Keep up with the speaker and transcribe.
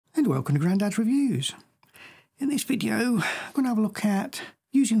and welcome to Grandad's Reviews. In this video, I'm going to have a look at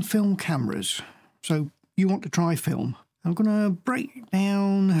using film cameras. So you want to try film. I'm going to break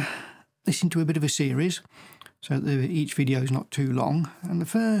down this into a bit of a series so that each video is not too long. And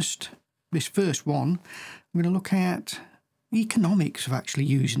this first one, I'm going to look at the economics of actually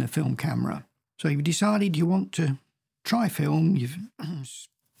using a film camera. So you've decided you want to try film, you've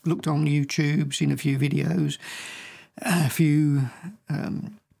looked on YouTube, seen a few videos, a few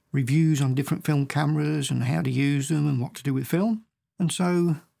reviews on different film cameras and how to use them and what to do with film. And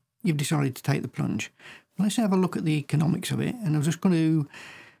so you've decided to take the plunge. Let's have a look at the economics of it. And I'm just going to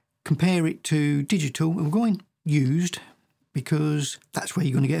compare it to digital. We're going used because that's where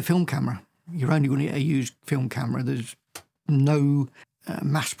you're going to get a film camera. You're only going to get a used film camera. There's no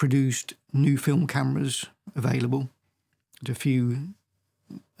mass-produced new film cameras available. There's a few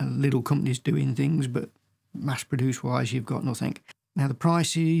little companies doing things, but mass-produced wise, you've got nothing. Now, the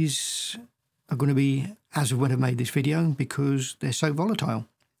prices are going to be as of when I made this video because they're so volatile.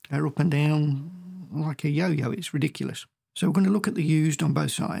 They're up and down like a yo-yo. It's ridiculous. So we're going to look at the used on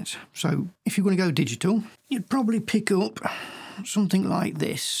both sides. So if you're going to go digital, you'd probably pick up something like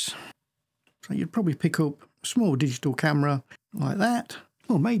this. So you'd probably pick up a small digital camera like that,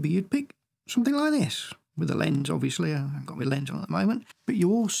 or maybe you'd pick something like this with a lens, obviously. I haven't got my lens on at the moment. But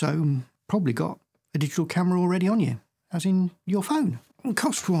you also probably got a digital camera already on you, as in your phone. And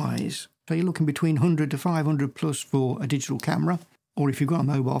cost-wise, so you're looking between 100 to 500 plus for a digital camera, or if you've got a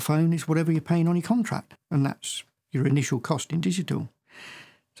mobile phone, it's whatever you're paying on your contract, and that's your initial cost in digital.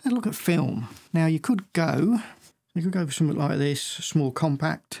 So look at film. Now you could go for something like this, a small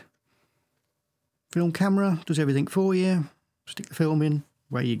compact film camera, does everything for you, stick the film in,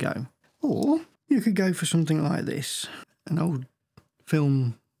 away you go. Or you could go for something like this, an old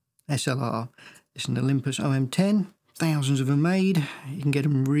film SLR. It's an Olympus OM10, thousands of them made. You can get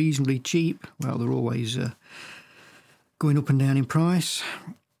them reasonably cheap. Well, they're always going up and down in price.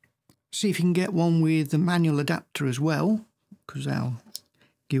 See if you can get one with the manual adapter as well, because they'll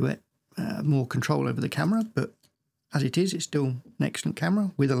give it more control over the camera. But as it is, it's still an excellent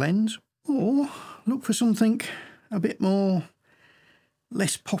camera with a lens. Or look for something a bit more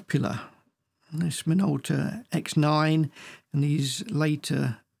less popular. This Minolta X9 and these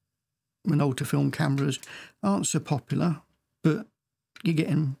later Minolta film cameras aren't so popular, but you're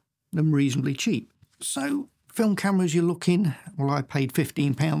getting them reasonably cheap. So film cameras you're looking, well, I paid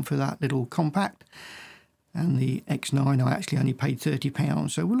 £15 for that little compact, and the X9 I actually only paid £30.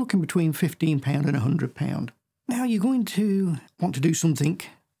 So we're looking between £15 and £100. Now you're going to want to do something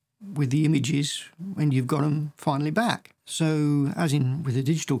with the images when you've got them finally back. So as in with a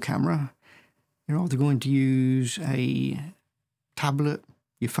digital camera, you're either going to use a tablet,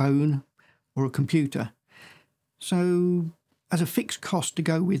 your phone, or a computer. So as a fixed cost to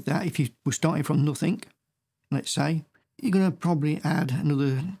go with that, if you were starting from nothing, let's say, you're going to probably add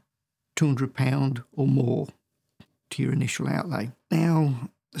another £200 or more to your initial outlay. Now,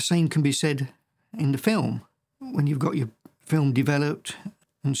 the same can be said in the film. When you've got your film developed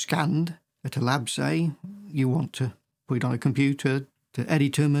and scanned at a lab, say, you want to put it on a computer to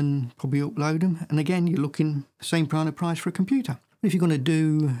edit them and probably upload them. And again, you're looking the same kind of price for a computer. If you're going to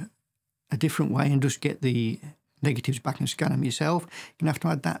do a different way and just get the negatives back and scan them yourself, you're going to have to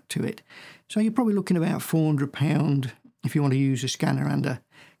add that to it. So you're probably looking about £400 if you want to use a scanner and a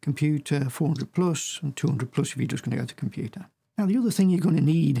computer, 400 plus, and 200 plus if you're just going to go to computer. Now, the other thing you're going to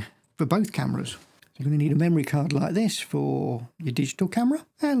need for both cameras, you're going to need a memory card like this for your digital camera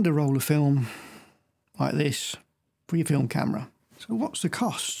and a roll of film like this for your film camera. So what's the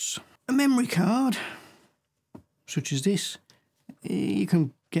costs? A memory card, such as this, you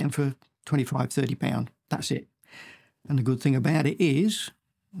can get them for £25, £30. That's it. And the good thing about it is,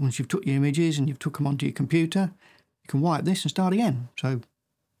 once you've took your images and you've took them onto your computer, you can wipe this and start again. So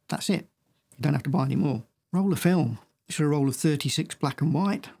that's it. You don't have to buy any more. Roll of film. This is a roll of 36 black and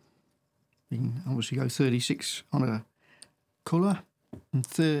white. You can obviously go 36 on a colour. And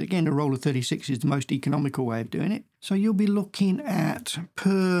again, a roll of 36 is the most economical way of doing it. So you'll be looking at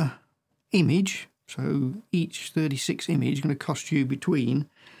per image. So each 36 image is going to cost you between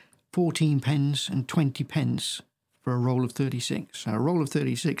 14 pence and 20 pence for a roll of 36. So a roll of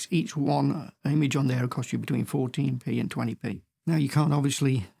 36, each one image on there will cost you between 14p and 20p. Now you can't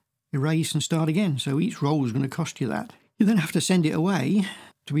obviously erase and start again, so each roll is going to cost you that. You then have to send it away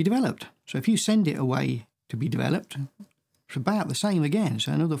to be developed. So if you send it away to be developed, it's about the same again,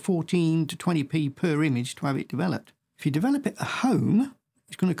 so another 14 to 20p per image to have it developed. If you develop it at home,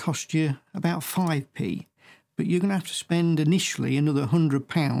 it's going to cost you about 5p, but you're going to have to spend initially another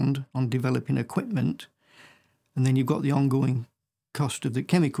 £100 on developing equipment, and then you've got the ongoing cost of the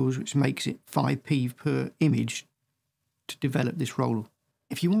chemicals, which makes it 5p per image to develop this roll.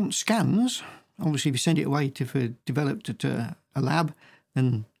 If you want scans, obviously if you send it away for developed at a lab,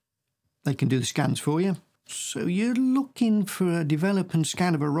 then they can do the scans for you. So you're looking for a develop and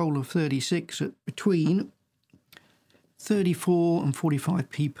scan of a roll of 36 at between 34 and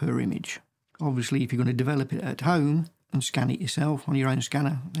 45p per image. Obviously, if you're going to develop it at home and scan it yourself on your own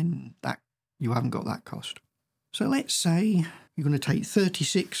scanner, then you haven't got that cost. So let's say you're going to take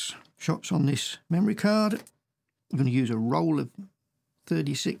 36 shots on this memory card. You're going to use a roll of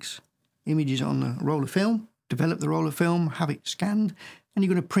 36 images on a roll of film, develop the roll of film, have it scanned, and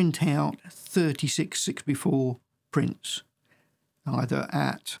you're going to print out 36 6x4 prints, either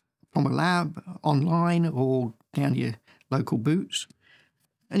from a lab, online, or down your local boots.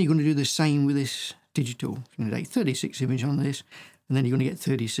 And you're going to do the same with this digital. You're going to take 36 images on this, and then you're going to get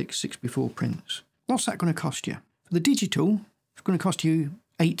 36 6x4 prints. What's that going to cost you? For the digital, it's going to cost you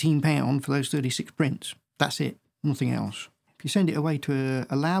 £18 for those 36 prints. That's it, nothing else. If you send it away to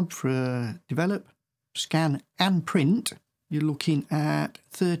a lab for a develop, scan and print, you're looking at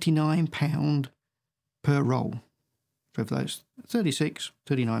 £39 per roll. So for those 36,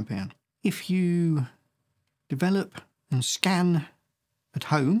 £39. If you develop and scan at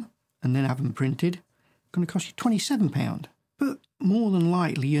home and then have them printed, it's going to cost you £27. But more than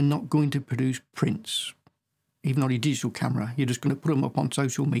likely, you're not going to produce prints, even on your digital camera. You're just going to put them up on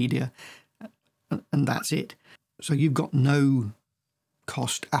social media, and that's it. So you've got no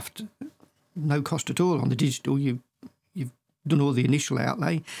cost at all on the digital. You've done all the initial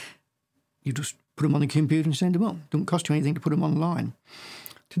outlay. You just put them on the computer and send them up. It doesn't cost you anything to put them online.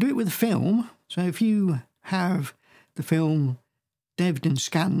 To do it with a film, so if you have the film dev'd and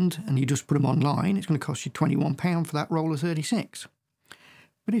scanned and you just put them online, it's going to cost you £21 for that roll of 36.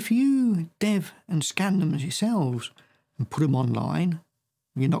 But if you dev and scan them as yourselves and put them online,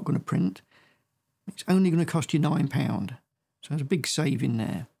 you're not going to print, it's only going to cost you £9. So there's a big saving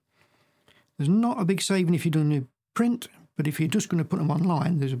there. There's not a big saving if you're doing a print, but if you're just going to put them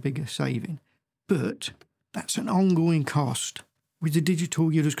online, there's a bigger saving. But that's an ongoing cost. With the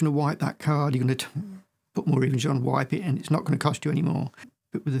digital, you're just going to wipe that card, you're going to put more images on, wipe it, and it's not going to cost you any more.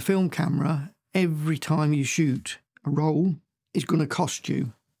 But with the film camera, every time you shoot a roll, it's going to cost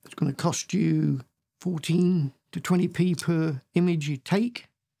you. It's going to cost you 14 to 20p per image you take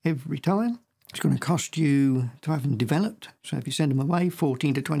every time. It's going to cost you to have them developed. So if you send them away,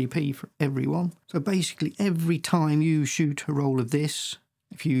 14 to 20p for every one. So basically, every time you shoot a roll of this,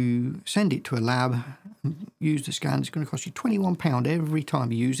 if you send it to a lab and use the scan, it's going to cost you £21 every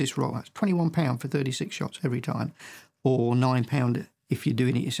time you use this roll. That's £21 for 36 shots every time, or £9 if you're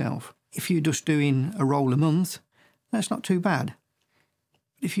doing it yourself. If you're just doing a roll a month, that's not too bad.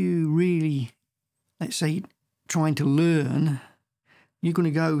 If you really, let's say, trying to learn, you're going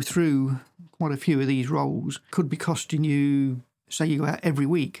to go through quite a few of these rolls. Could be costing you, say you go out every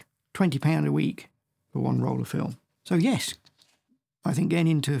week, £20 a week for one roll of film. So yes, I think getting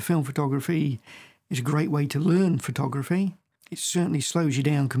into film photography is a great way to learn photography. It certainly slows you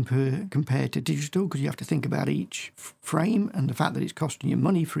down compared to digital, because you have to think about each frame and the fact that it's costing you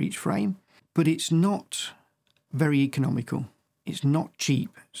money for each frame. But it's not very economical. It's not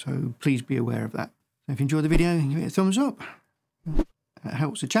cheap, so please be aware of that. So if you enjoyed the video, give it a thumbs up. That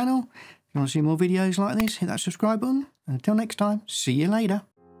helps the channel. If you want to see more videos like this, hit that subscribe button. And until next time, see you later.